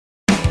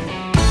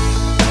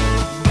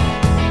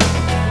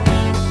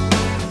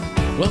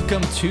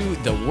Welcome to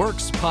the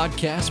Works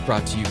podcast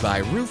brought to you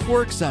by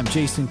Roofwerks. I'm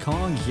Jason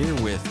Kong here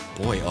with,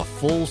 a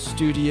full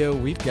studio.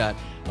 We've got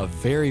a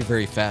very,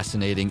 very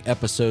fascinating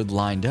episode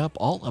lined up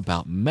all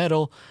about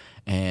metal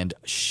and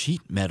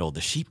sheet metal, the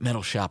sheet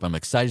metal shop. I'm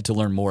excited to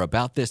learn more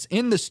about this.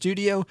 In the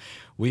studio,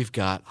 we've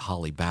got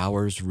Holly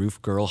Bowers,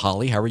 Roof Girl.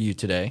 Holly, how are you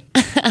today?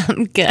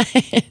 I'm good.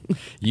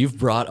 You've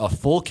brought a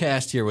full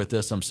cast here with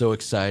us. I'm so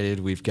excited.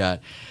 We've got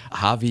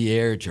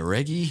Javier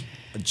Jaregui,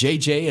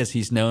 JJ as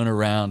he's known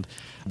around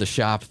the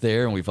shop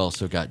there, and we've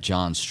also got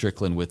John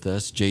Strickland with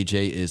us.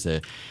 JJ is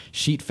a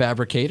sheet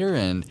fabricator,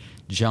 and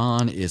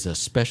John is a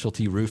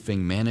specialty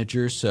roofing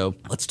manager. So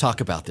let's talk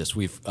about this.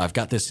 I've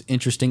got this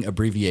interesting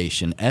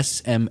abbreviation,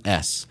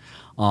 SMS,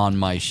 on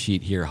my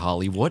sheet here,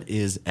 Holly. What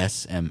is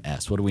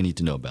SMS? What do we need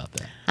to know about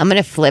that? I'm going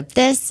to flip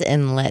this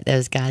and let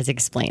those guys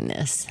explain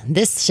this.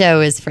 This show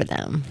is for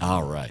them.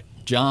 All right.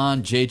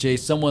 John, JJ,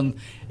 someone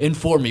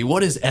inform me.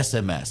 What is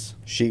SMS?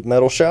 Sheet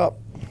metal shop.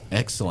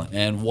 Excellent.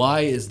 And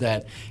why is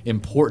that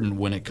important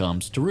when it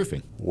comes to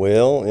roofing?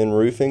 Well, in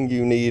roofing,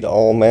 you need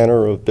all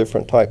manner of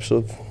different types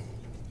of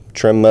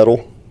trim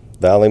metal,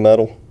 valley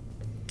metal.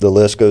 The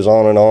list goes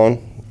on and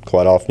on.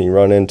 Quite often you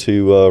run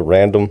into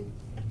random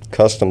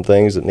custom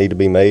things that need to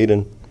be made,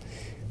 and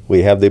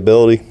we have the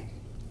ability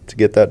to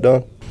get that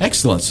done.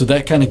 Excellent. So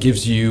that kind of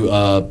gives you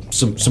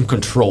some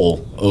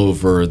control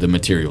over the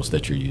materials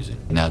that you're using.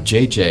 Now,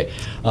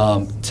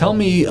 JJ, tell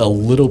me a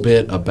little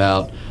bit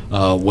about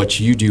what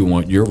you do and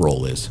what your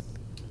role is.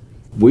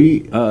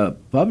 We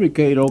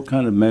fabricate all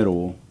kind of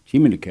metal.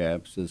 Chimney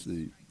caps is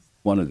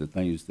one of the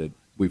things that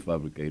we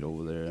fabricate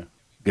over there.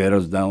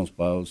 Gutters,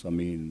 downspouts,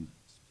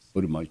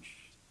 pretty much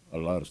a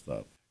lot of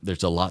stuff.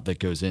 There's a lot that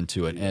goes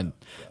into it. And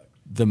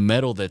the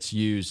metal that's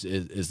used,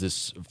 is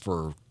this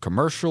for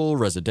commercial,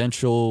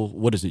 residential?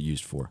 What is it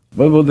used for?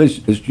 Well,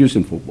 it's used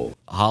in football.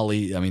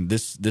 Holly,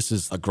 this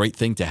is a great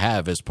thing to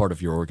have as part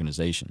of your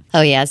organization.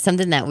 Oh, yeah. It's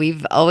something that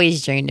we've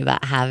always dreamed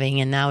about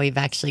having, and now we've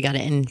actually got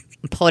it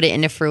pulled it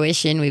into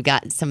fruition. We've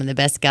got some of the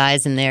best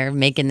guys in there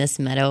making this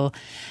metal,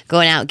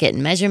 going out,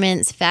 getting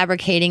measurements,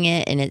 fabricating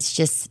it, and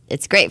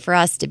it's great for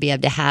us to be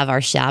able to have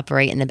our shop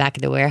right in the back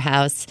of the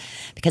warehouse,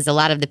 because a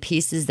lot of the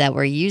pieces that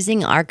we're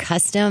using are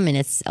custom, and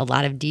it's a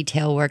lot of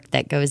detail work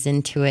that goes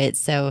into it.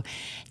 So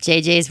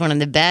JJ is one of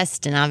the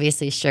best, and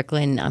obviously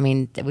Strickland.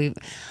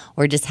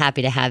 We're just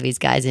happy to have these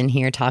guys in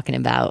here talking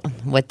about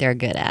what they're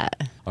good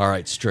at. All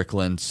right,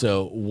 Strickland.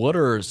 So what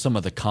are some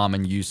of the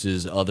common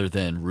uses other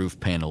than roof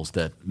panels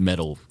that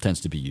metal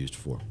tends to be used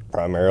for?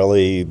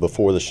 Primarily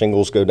before the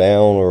shingles go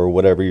down or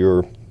whatever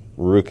your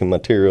roofing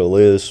material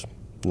is,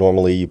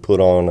 normally you put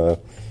on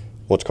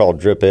what's called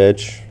drip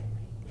edge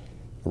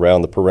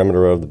around the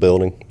perimeter of the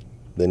building.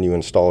 Then you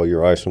install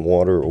your ice and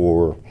water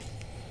or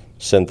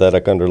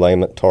synthetic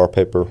underlayment, tar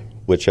paper,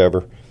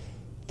 whichever.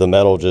 The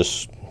metal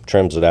just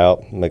trims it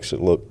out, makes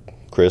it look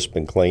crisp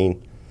and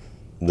clean.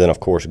 Then, of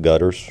course,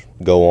 gutters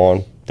go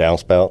on,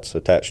 downspouts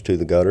attached to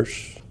the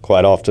gutters.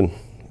 Quite often,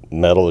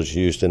 metal is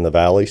used in the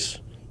valleys.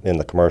 In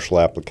the commercial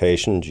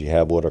applications, you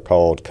have what are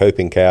called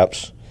coping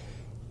caps,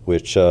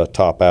 which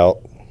top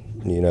out,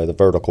 the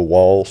vertical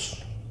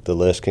walls. The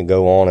list can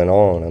go on and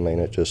on.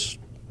 It just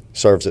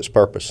serves its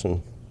purpose,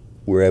 and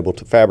we're able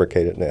to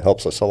fabricate it, and it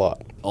helps us a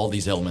lot. All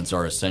these elements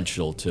are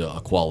essential to a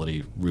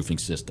quality roofing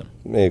system.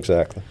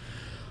 Exactly.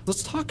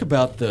 Let's talk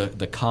about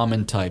the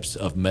common types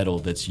of metal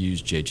that's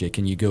used, JJ.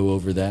 Can you go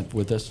over that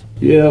with us?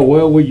 Yeah,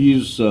 well, we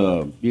use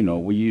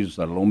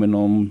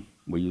aluminum,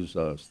 we use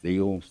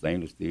steel,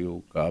 stainless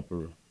steel,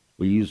 copper.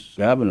 We use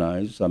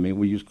galvanized.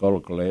 We use color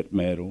collect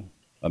metal.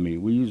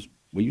 We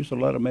use a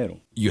lot of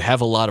metal. You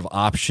have a lot of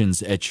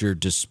options at your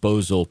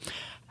disposal.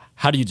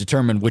 How do you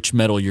determine which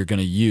metal you're going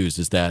to use?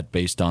 Is that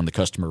based on the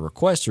customer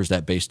request, or is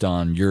that based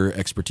on your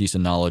expertise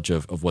and knowledge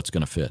of what's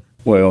going to fit?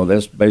 Well,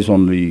 that's based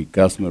on the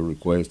customer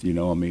request,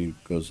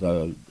 because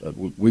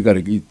we got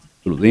to get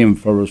through them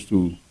first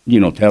to,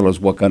 tell us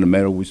what kind of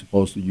metal we're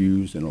supposed to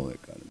use and all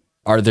that kind of thing.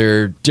 Are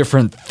there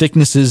different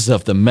thicknesses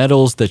of the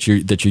metals that you're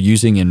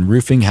using in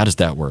roofing? How does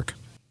that work?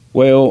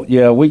 Well,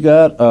 yeah, we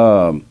got,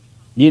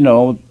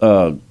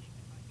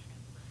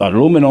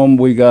 aluminum,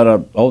 we got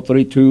a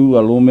 032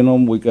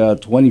 aluminum, we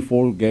got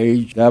 24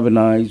 gauge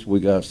galvanized, we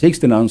got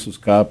 16 ounces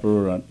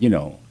copper,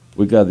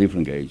 we got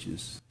different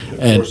gauges. Of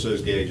course,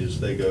 those gauges,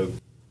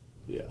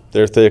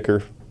 they're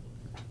thicker,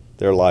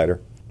 they're lighter.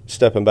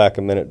 Stepping back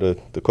a minute to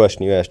the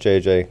question you asked,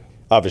 JJ,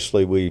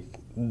 obviously we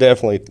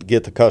definitely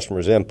get the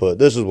customer's input.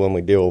 This is when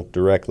we deal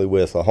directly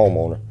with a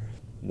homeowner,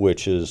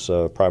 which is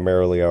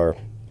primarily our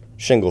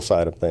shingle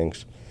side of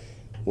things.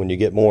 When you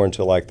get more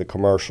into like the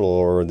commercial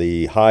or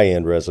the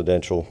high-end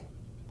residential,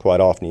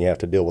 quite often you have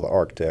to deal with an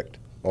architect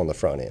on the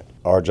front end.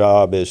 Our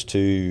job is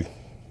to,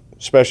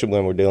 especially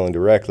when we're dealing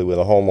directly with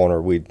a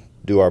homeowner, we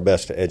do our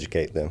best to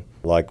educate them.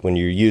 Like when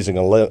you're using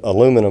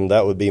aluminum,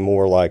 that would be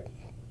more like,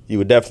 you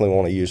would definitely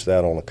want to use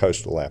that on a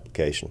coastal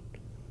application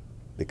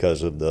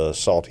because of the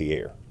salty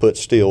air. Put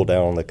steel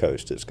down on the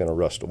coast, it's going to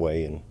rust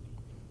away in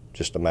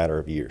just a matter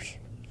of years.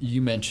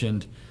 You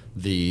mentioned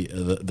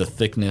the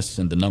thickness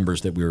and the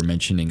numbers that we were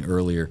mentioning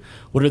earlier,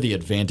 what are the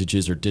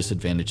advantages or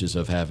disadvantages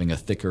of having a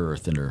thicker or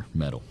thinner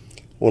metal?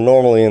 Well,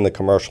 normally in the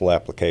commercial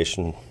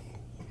application,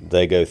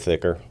 they go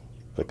thicker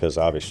because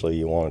obviously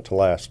you want it to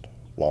last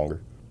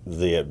longer.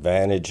 The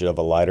advantage of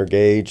a lighter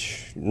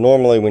gauge,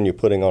 normally when you're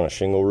putting on a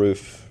shingle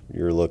roof,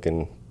 you're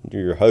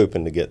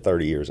hoping to get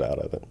 30 years out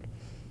of it.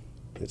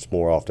 It's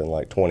more often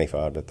like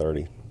 25 to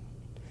 30.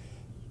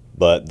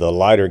 But the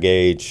lighter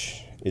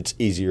gauge, it's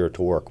easier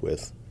to work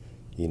with.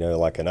 You know,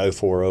 like an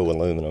 040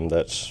 aluminum,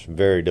 that's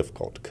very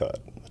difficult to cut.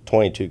 A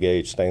 22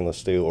 gauge stainless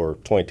steel or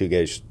 22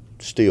 gauge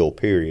steel,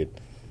 period,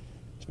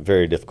 it's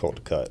very difficult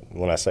to cut.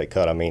 When I say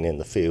cut, I mean in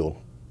the field,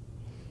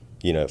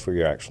 you know, for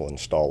your actual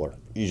installer.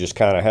 You just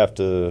kind of have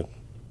to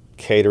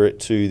cater it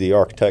to the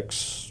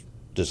architect's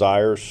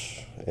desires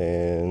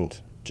and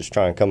just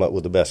try and come up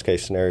with the best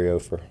case scenario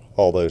for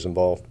all those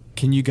involved.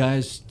 Can you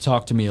guys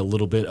talk to me a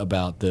little bit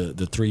about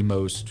the three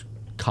most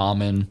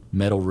common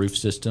metal roof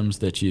systems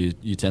that you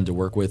tend to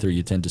work with or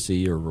you tend to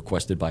see or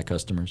requested by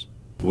customers?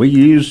 We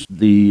use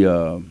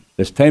the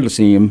stainless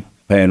seam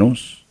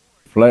panels,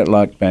 flat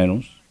lock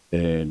panels,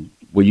 and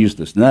we use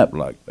the snap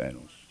lock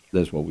panels.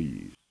 That's what we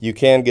use. You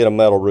can get a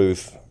metal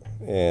roof,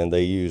 and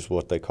they use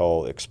what they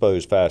call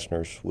exposed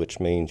fasteners, which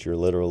means you're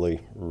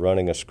literally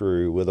running a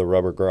screw with a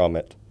rubber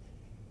grommet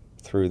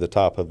through the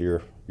top of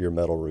your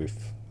metal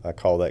roof. I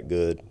call that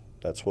good.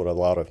 That's what a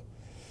lot of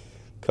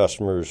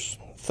customers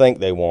think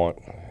they want,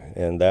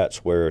 and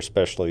that's where,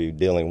 especially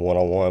dealing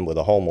one-on-one with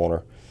a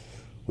homeowner,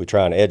 we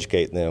try and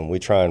educate them. We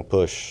try and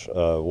push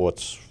what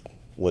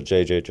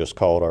JJ just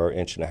called our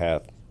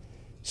 1.5-inch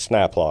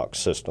snap lock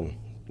system.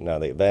 Now,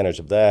 the advantage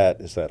of that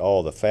is that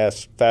all the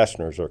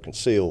fasteners are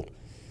concealed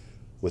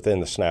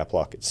within the snap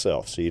lock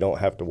itself, so you don't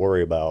have to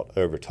worry about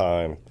over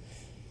time,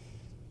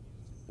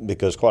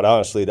 because quite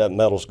honestly, that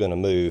metal's going to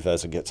move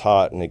as it gets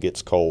hot and it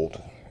gets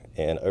cold,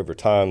 and over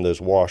time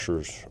those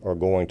washers are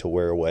going to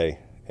wear away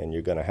and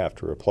you're going to have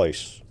to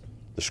replace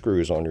the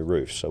screws on your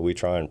roof. So we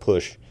try and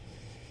push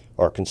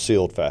our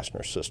concealed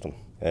fastener system.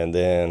 And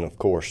then, of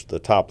course, the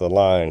top of the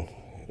line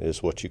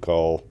is what you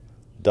call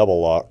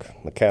double lock,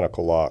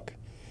 mechanical lock.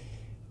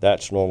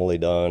 That's normally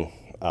done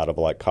out of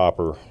like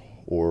copper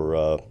or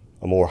a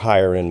more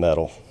higher end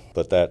metal,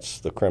 but that's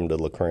the creme de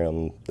la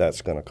creme.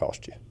 That's going to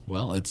cost you.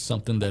 Well, it's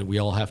something that we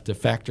all have to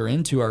factor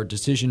into our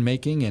decision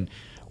making and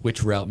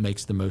which route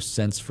makes the most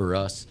sense for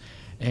us.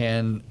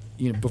 And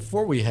you know,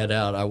 before we head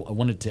out, I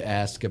wanted to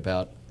ask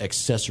about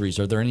accessories.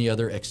 Are there any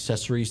other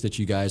accessories that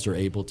you guys are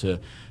able to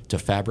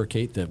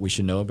fabricate that we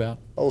should know about?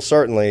 Oh,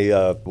 certainly.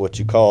 What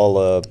you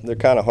call, they're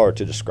kind of hard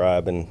to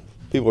describe, and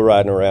people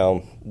riding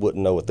around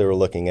wouldn't know what they were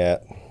looking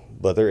at,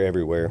 but they're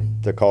everywhere.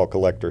 They're called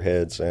collector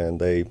heads, and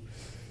they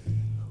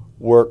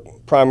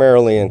work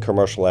primarily in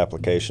commercial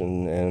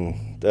application,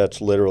 and that's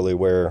literally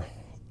where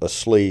a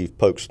sleeve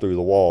pokes through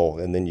the wall,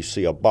 and then you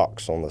see a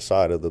box on the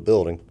side of the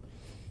building,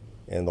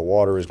 and the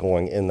water is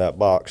going in that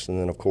box, and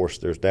then, of course,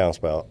 there's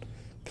downspout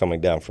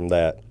coming down from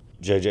that.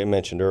 JJ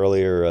mentioned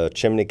earlier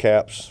chimney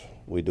caps.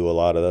 We do a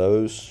lot of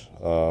those.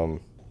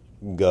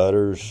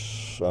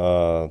 Gutters,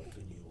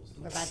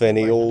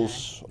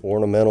 finials,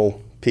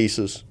 ornamental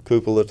pieces,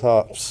 cupola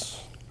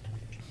tops.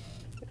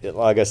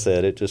 Like I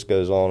said, it just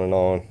goes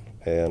on,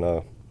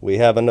 and we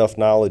have enough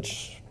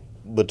knowledge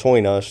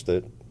between us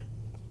that,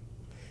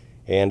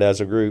 and as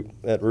a group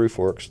at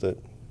Roofwerks,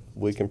 that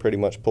we can pretty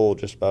much pull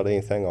just about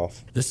anything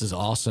off. This is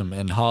awesome.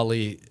 And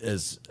Holly,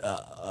 as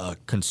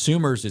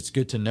consumers, it's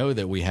good to know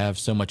that we have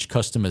so much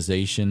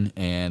customization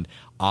and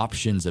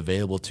options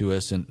available to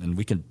us, and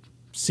we can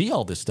see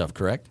all this stuff,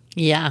 correct?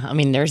 Yeah. I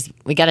mean,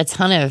 we got a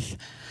ton of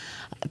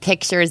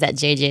pictures that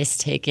JJ's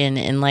taken,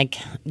 and like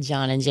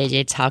John and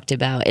JJ talked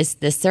about, it's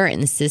the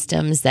certain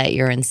systems that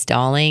you're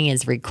installing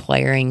is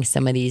requiring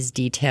some of these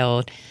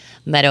detailed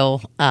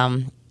metal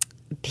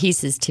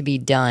pieces to be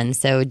done.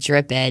 So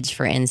drip edge,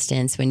 for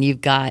instance, when you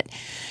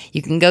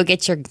can go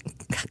get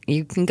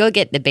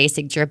the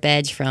basic drip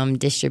edge from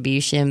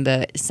distribution,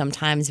 but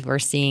sometimes we're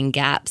seeing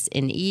gaps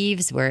in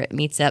eaves where it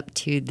meets up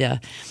to the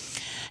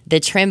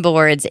trim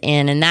boards,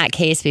 and in that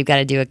case, we've got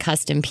to do a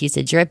custom piece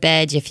of drip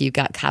edge. If you've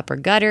got copper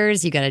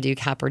gutters, you got to do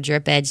copper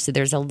drip edge. So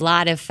there's a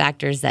lot of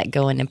factors that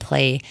go into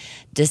play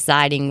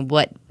deciding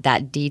what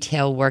that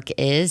detail work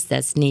is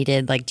that's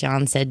needed, like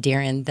John said,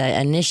 during the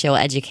initial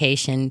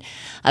education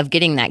of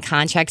getting that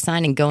contract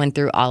signed and going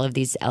through all of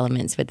these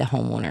elements with the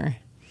homeowner.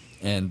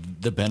 And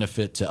the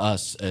benefit to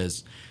us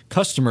as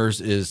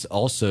customers is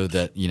also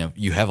that, you know,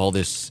 you have all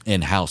this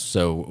in-house.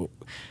 So,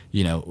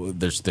 you know,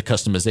 there's the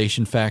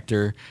customization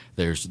factor,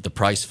 there's the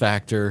price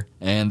factor,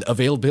 and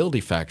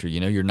availability factor. You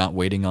know, you're not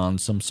waiting on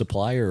some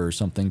supplier or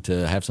something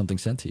to have something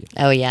sent to you.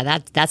 Oh, yeah,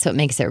 that's what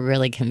makes it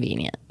really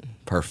convenient.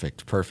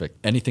 Perfect.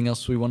 Anything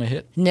else we want to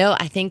hit? No,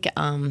 I think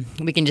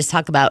we can just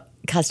talk about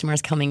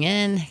customers coming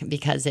in,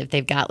 because if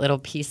they've got little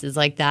pieces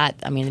like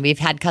that, I mean, we've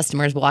had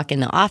customers walk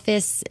in the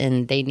office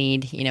and they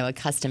need, you know, a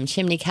custom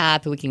chimney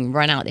cap. We can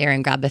run out there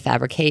and grab the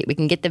fabricate. We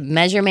can get the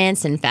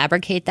measurements and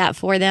fabricate that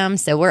for them.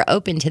 So we're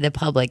open to the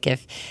public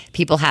if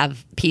people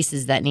have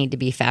pieces that need to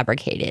be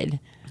fabricated.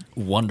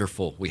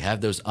 Wonderful. We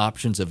have those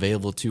options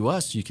available to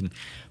us. You can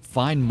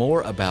find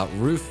more about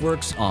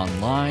Roofwerks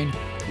online,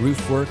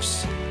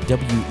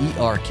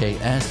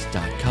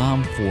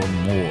 roofwerks.com for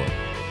more.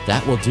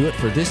 That will do it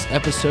for this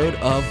episode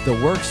of the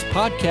Works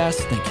Podcast.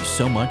 Thank you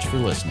so much for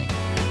listening.